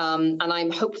 And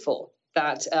I'm hopeful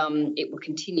that it will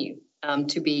continue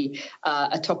to be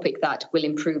a topic that will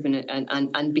improve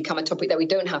and become a topic that we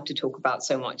don't have to talk about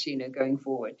so much, going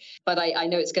forward. But I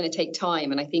know it's going to take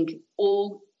time, and I think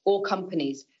all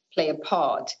companies play a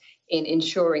part in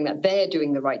ensuring that they're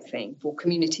doing the right thing for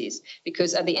communities,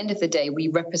 because at the end of the day, we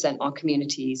represent our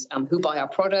communities who buy our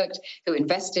product, who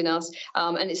invest in us,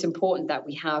 and it's important that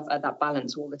we have that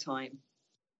balance all the time.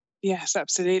 Yes,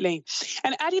 absolutely.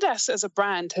 And Adidas as a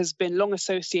brand has been long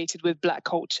associated with Black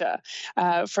culture.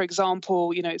 For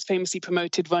example, it's famously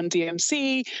promoted Run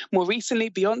DMC, more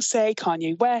recently Beyonce,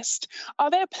 Kanye West.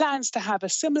 Are there plans to have a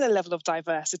similar level of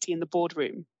diversity in the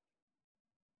boardroom?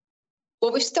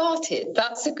 Well, we've started.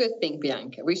 That's a good thing,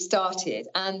 Bianca. We've started.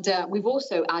 And we've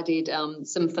also added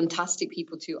some fantastic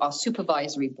people to our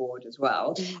supervisory board as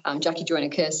well. Jackie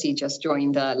Joyner-Kersee just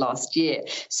joined last year.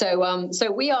 So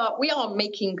we are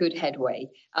making good headway.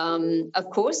 Of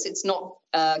course, it's not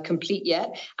complete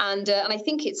yet. And I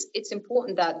think it's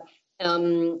important that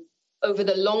over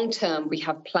the long term, we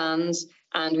have plans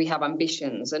and we have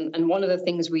ambitions. And one of the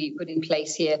things we put in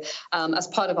place here as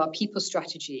part of our people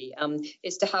strategy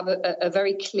is to have a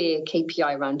very clear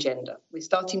KPI around gender. We're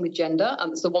starting with gender,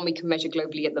 and it's the one we can measure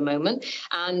globally at the moment,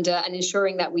 and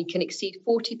ensuring that we can exceed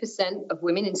 40% of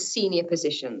women in senior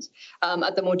positions.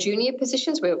 At the more junior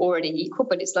positions, we're already equal,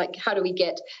 but it's like, how do we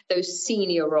get those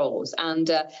senior roles?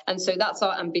 And so that's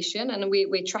our ambition, and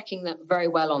we're tracking that very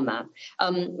well on that.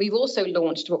 We've also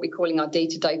launched what we're calling our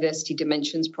Data Diversity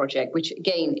Dimensions project, which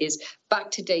again is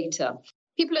back to data.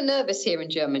 People are nervous here in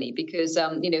Germany because,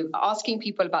 asking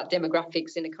people about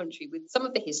demographics in a country with some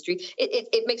of the history,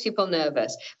 it makes people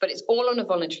nervous. But it's all on a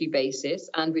voluntary basis,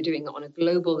 and we're doing it on a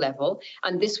global level.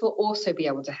 And this will also be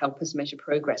able to help us measure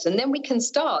progress. And then we can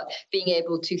start being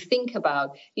able to think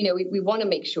about, we want to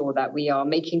make sure that we are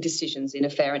making decisions in a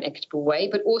fair and equitable way,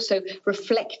 but also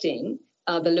reflecting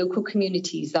the local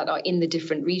communities that are in the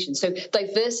different regions. So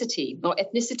diversity or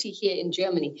ethnicity here in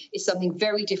Germany is something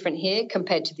very different here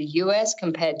compared to the US,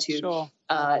 compared to Sure.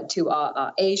 To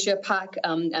our Asia Pac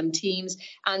teams.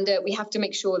 And we have to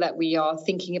make sure that we are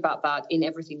thinking about that in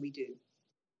everything we do.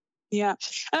 Yeah.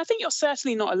 And I think you're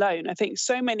certainly not alone. I think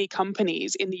so many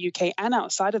companies in the UK and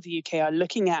outside of the UK are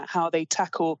looking at how they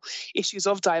tackle issues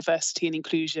of diversity and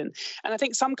inclusion. And I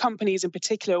think some companies in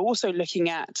particular are also looking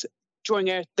at drawing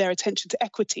their attention to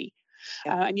equity.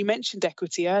 Yeah. And you mentioned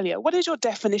equity earlier. What is your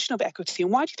definition of equity,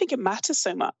 and why do you think it matters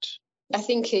so much? I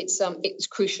think it's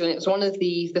crucial. It was one of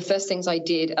the first things I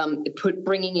did,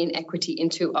 bringing in equity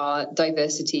into our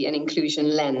diversity and inclusion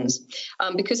lens,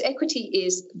 because equity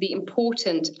is the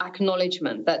important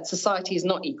acknowledgement that society is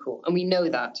not equal, and we know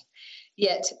that.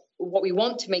 Yet, what we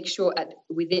want to make sure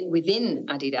within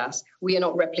Adidas, we are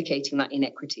not replicating that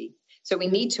inequity. So we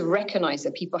need to recognize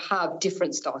that people have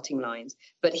different starting lines.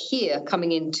 But here,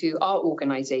 coming into our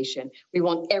organization, we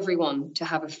want everyone to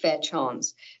have a fair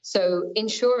chance. So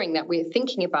ensuring that we're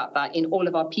thinking about that in all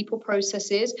of our people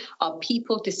processes, our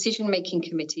people decision-making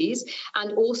committees,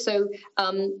 and also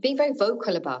being very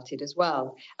vocal about it as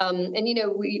well.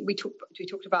 We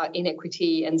talked about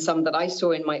inequity and some that I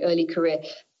saw in my early career.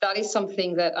 That is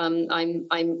something that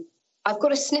I've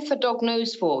got a sniffer dog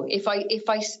nose for. If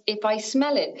I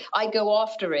smell it, I go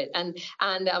after it, and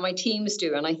my teams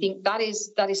do. And I think that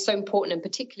is so important, and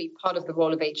particularly part of the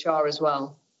role of HR as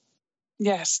well.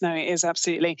 Yes, no, it is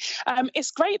absolutely. It's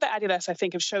great that Adidas, I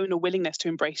think, have shown a willingness to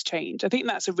embrace change. I think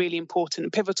that's a really important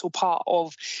and pivotal part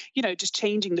of, just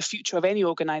changing the future of any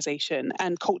organization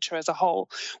and culture as a whole.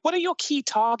 What are your key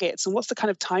targets, and what's the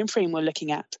kind of time frame we're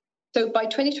looking at? So by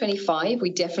 2025,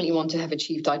 we definitely want to have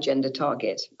achieved our gender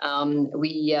target.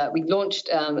 We've launched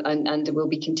and we'll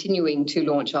be continuing to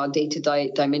launch our data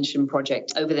dimension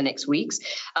project over the next weeks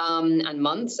and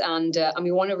months. And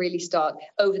we want to really start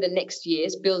over the next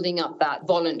years building up that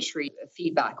voluntary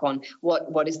feedback on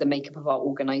what is the makeup of our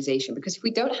organization. Because if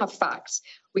we don't have facts,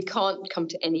 we can't come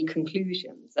to any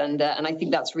conclusions. And I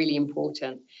think that's really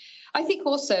important. I think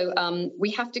also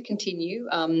we have to continue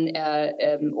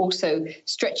also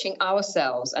stretching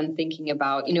ourselves and thinking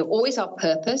about, always our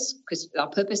purpose, because our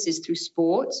purpose is through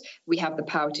sports. We have the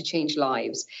power to change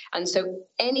lives. And so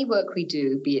any work we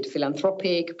do, be it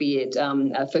philanthropic, be it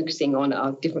focusing on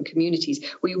our different communities,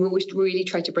 we always really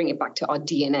try to bring it back to our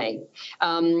DNA.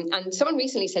 And someone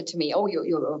recently said to me,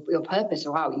 your purpose,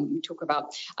 or wow, you talk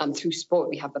about through sport,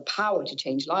 we have the power to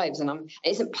change lives. And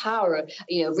isn't power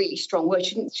a really strong word?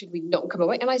 Should we not come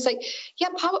away? And I say, yeah,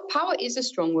 power is a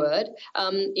strong word.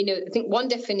 I think one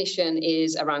definition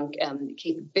is around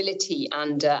capability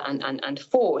and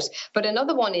force, but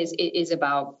another one is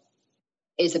about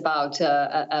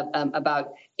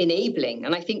enabling.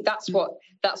 And I think that's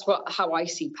how I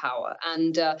see power.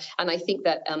 And I think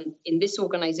that in this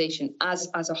organization as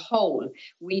a whole,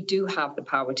 we do have the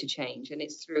power to change, and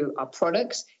it's through our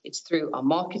products, it's through our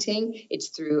marketing, it's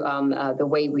through the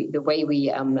way we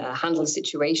handle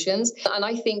situations. And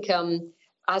I think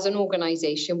as an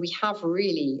organization, we have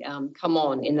really come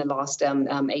on in the last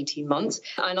 18 months,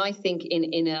 and I think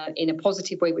in a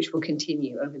positive way, which will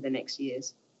continue over the next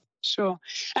years. Sure.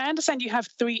 I understand you have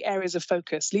 3 areas of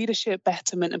focus: leadership,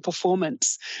 betterment, and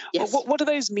performance. Yes. What do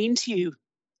those mean to you?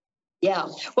 Yeah,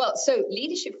 well, so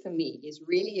leadership for me is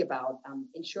really about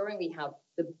ensuring we have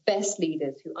the best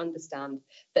leaders who understand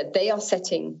that they are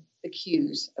setting the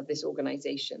cues of this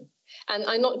organization. And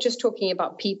I'm not just talking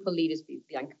about people leaders,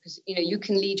 Bianca, because you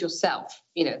can lead yourself.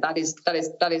 That is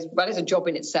a job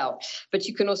in itself. But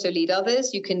you can also lead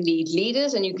others, you can lead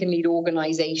leaders, and you can lead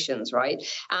organizations, right?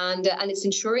 And it's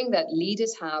ensuring that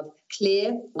leaders have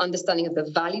clear understanding of the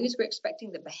values we're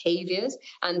expecting, the behaviors,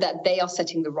 and that they are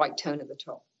setting the right tone at the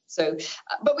top. So,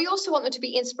 but we also want them to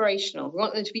be inspirational. We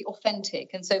want them to be authentic.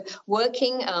 And so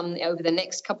working over the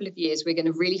next couple of years, we're going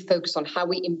to really focus on how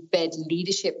we embed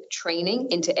leadership training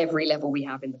into every level we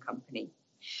have in the company.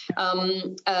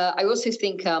 I also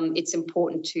think it's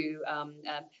important to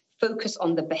focus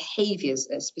on the behaviors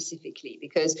specifically,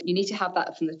 because you need to have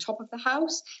that from the top of the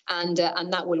house, and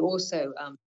that will also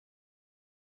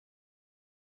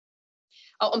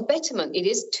On betterment, it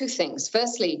is two things.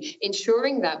 Firstly,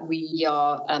 ensuring that we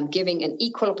are giving an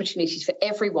equal opportunity for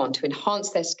everyone to enhance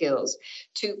their skills,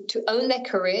 to own their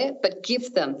career, but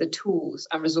give them the tools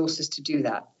and resources to do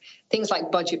that. Things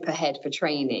like budget per head for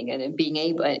training and being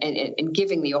able and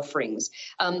giving the offerings.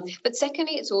 But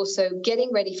secondly, it's also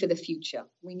getting ready for the future.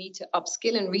 We need to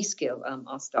upskill and reskill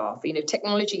our staff.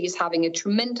 Technology is having a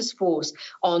tremendous force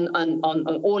on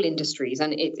all industries,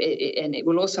 and it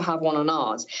will also have one on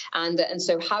ours. And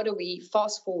so how do we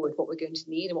fast forward what we're going to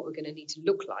need and what we're going to need to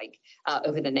look like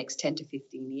over the next 10 to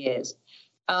 15 years?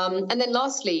 And then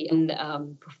lastly, in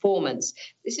performance,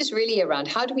 this is really around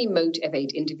how do we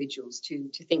motivate individuals to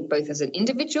think both as an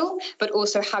individual, but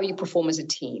also how you perform as a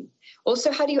team.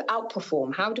 Also, how do you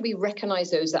outperform? How do we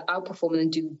recognize those that outperform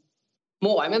and do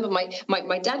more? I remember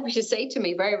my dad used to say to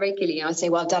me very regularly, I'd say,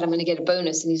 well, Dad, I'm going to get a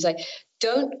bonus. And he's like,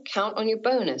 don't count on your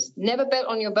bonus. Never bet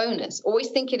on your bonus. Always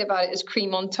thinking about it as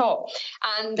cream on top.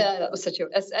 And that was such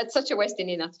a West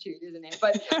Indian attitude, isn't it?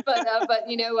 But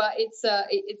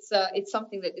it's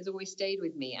something that has always stayed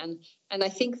with me. And I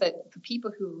think that for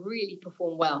people who really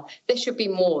perform well, there should be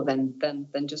more than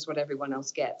just what everyone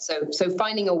else gets. So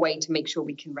finding a way to make sure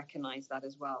we can recognize that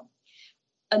as well.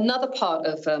 Another part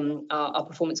of our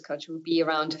performance culture would be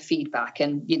around feedback.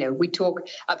 And, we talk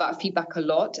about feedback a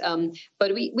lot,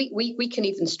 but we can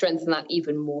even strengthen that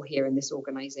even more here in this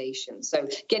organization. So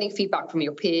getting feedback from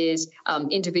your peers,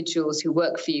 individuals who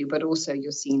work for you, but also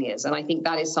your seniors. And I think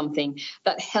that is something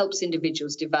that helps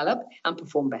individuals develop and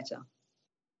perform better.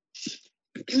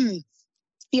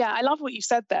 Yeah, I love what you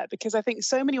said there, because I think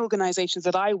so many organizations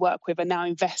that I work with are now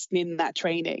investing in that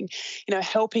training,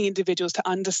 helping individuals to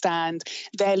understand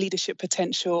their leadership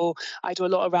potential. I do a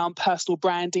lot around personal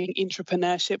branding,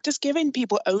 entrepreneurship, just giving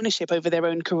people ownership over their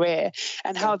own career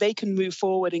and how they can move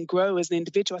forward and grow as an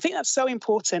individual. I think that's so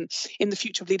important in the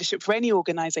future of leadership for any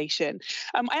organization.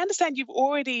 I understand you've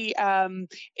already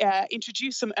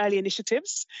introduced some early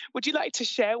initiatives. Would you like to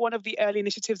share one of the early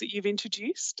initiatives that you've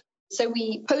introduced? So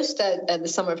we post the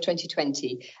summer of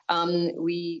 2020.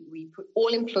 We put all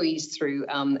employees through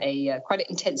a quite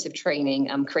intensive training,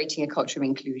 creating a culture of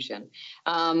inclusion,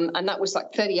 and that was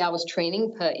like 30 hours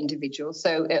training per individual.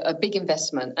 So a big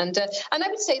investment, and I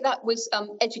would say that was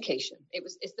education.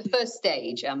 It's the first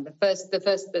stage.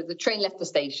 The train left the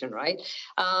station, right?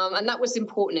 And that was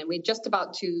important. And we're just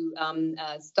about to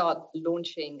start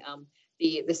launching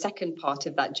the second part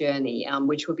of that journey,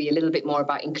 which will be a little bit more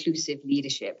about inclusive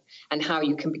leadership and how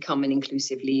you can become an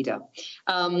inclusive leader.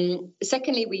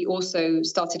 Secondly, we also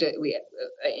started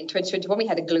in 2021, we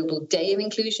had a global day of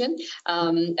inclusion.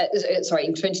 In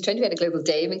 2020, we had a global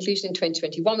day of inclusion. In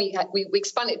 2021, we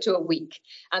expanded it to a week.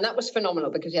 And that was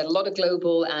phenomenal because we had a lot of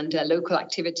global and local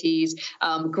activities,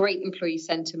 great employee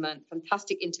sentiment,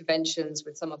 fantastic interventions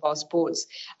with some of our sports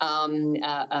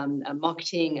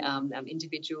marketing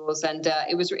individuals. And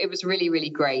it was really, really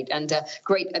great, and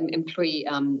great employee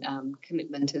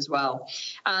commitment as well.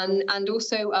 And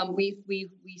also we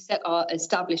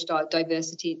established our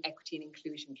Diversity and Equity and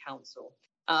Inclusion Council.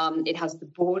 It has the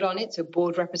board on it, so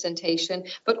board representation,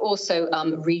 but also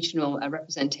regional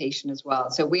representation as well.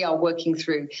 So we are working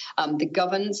through the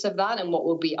governance of that and what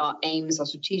will be our aims, our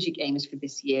strategic aims for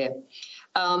this year.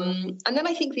 And then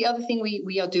I think the other thing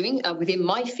we are doing within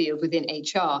my field, within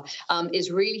HR, is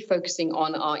really focusing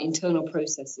on our internal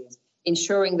processes,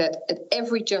 ensuring that at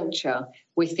every juncture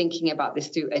we're thinking about this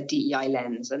through a DEI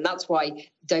lens. And that's why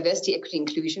diversity, equity,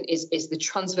 inclusion is the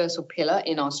transversal pillar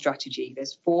in our strategy.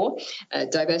 There's 4,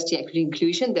 diversity, equity,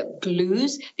 inclusion, that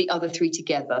glues the other 3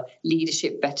 together: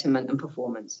 leadership, betterment, and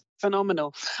performance.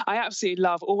 Phenomenal. I absolutely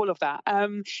love all of that.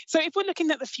 So if we're looking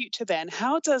at the future then,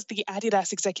 how does the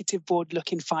Adidas Executive Board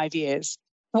look in 5 years?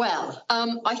 Well,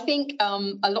 I think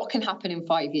a lot can happen in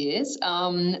 5 years,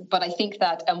 but I think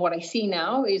that what I see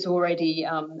now is already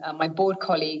my board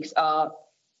colleagues are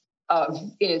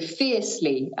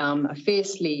fiercely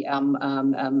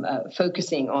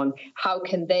focusing on how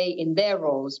can they, in their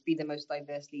roles, be the most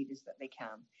diverse leaders that they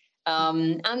can.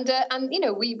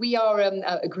 We are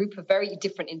a group of very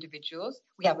different individuals.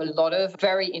 We have a lot of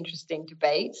very interesting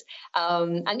debates.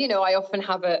 I often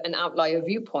have an outlier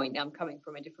viewpoint. I'm coming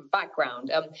from a different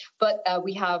background. But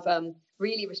we have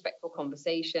really respectful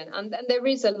conversation. And there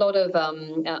is a lot of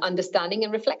understanding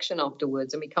and reflection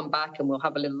afterwards. And we come back and we'll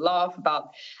have a little laugh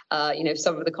about,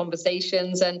 some of the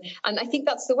conversations. And I think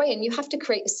that's the way. And you have to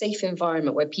create a safe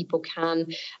environment where people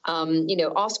can,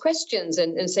 ask questions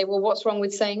and say, well, what's wrong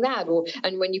with saying that?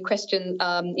 And when you question,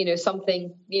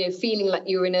 something, feeling like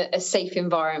you're in a safe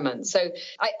environment. So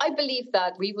I believe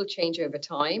that we will change over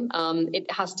time.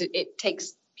 It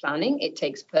takes planning, it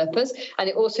takes purpose, and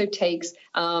it also takes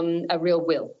a real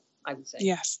will. I would say.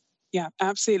 Yes. Yeah,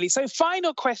 absolutely. So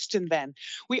final question then.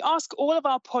 We ask all of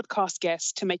our podcast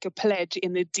guests to make a pledge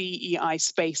in the DEI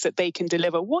space that they can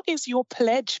deliver. What is your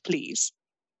pledge, please?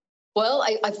 Well,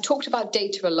 I've talked about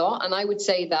data a lot, and I would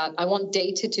say that I want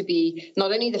data to be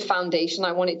not only the foundation,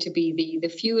 I want it to be the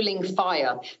fueling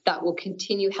fire that will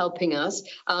continue helping us,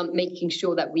 making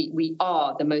sure that we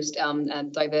are the most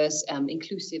diverse,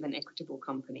 inclusive and equitable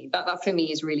company. That for me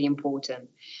is really important.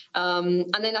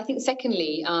 And then I think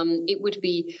secondly, it would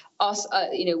be us,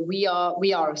 we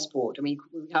are a sport. I mean,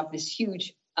 we have this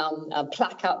huge a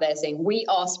plaque out there saying we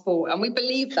are sport, and we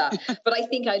believe that. But I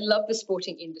think I love the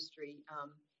sporting industry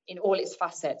in all its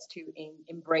facets to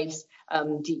embrace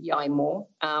DEI more.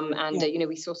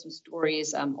 We saw some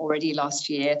stories already last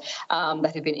year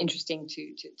that have been interesting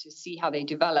to see how they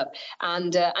develop,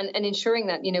 and ensuring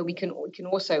that we can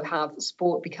also have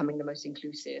sport becoming the most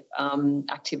inclusive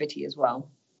activity as well.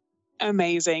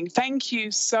 Amazing. Thank you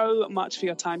so much for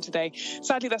your time today.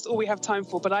 Sadly, that's all we have time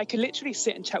for, but I could literally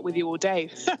sit and chat with you all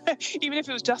day, even if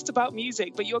it was just about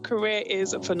music. But your career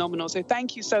is phenomenal. So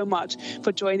thank you so much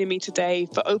for joining me today,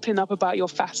 for opening up about your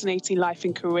fascinating life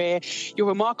and career, your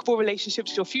remarkable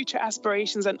relationships, your future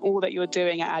aspirations, and all that you're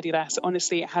doing at Adidas.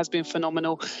 Honestly, it has been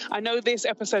phenomenal. I know this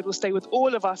episode will stay with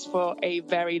all of us for a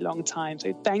very long time.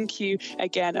 So thank you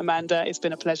again, Amanda. It's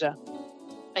been a pleasure.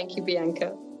 Thank you,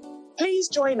 Bianca. Please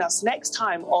join us next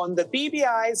time on the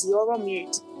BBI's You're on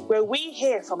Mute, where we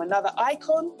hear from another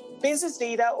icon, business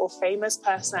leader, or famous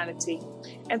personality.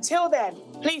 Until then,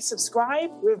 please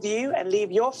subscribe, review, and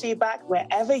leave your feedback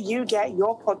wherever you get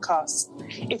your podcasts.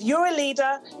 If you're a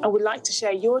leader and would like to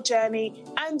share your journey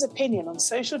and opinion on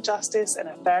social justice and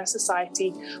a fairer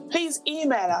society, please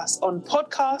email us on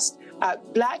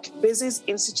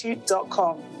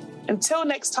podcast@blackbusinessinstitute.com. Until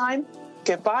next time,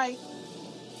 goodbye.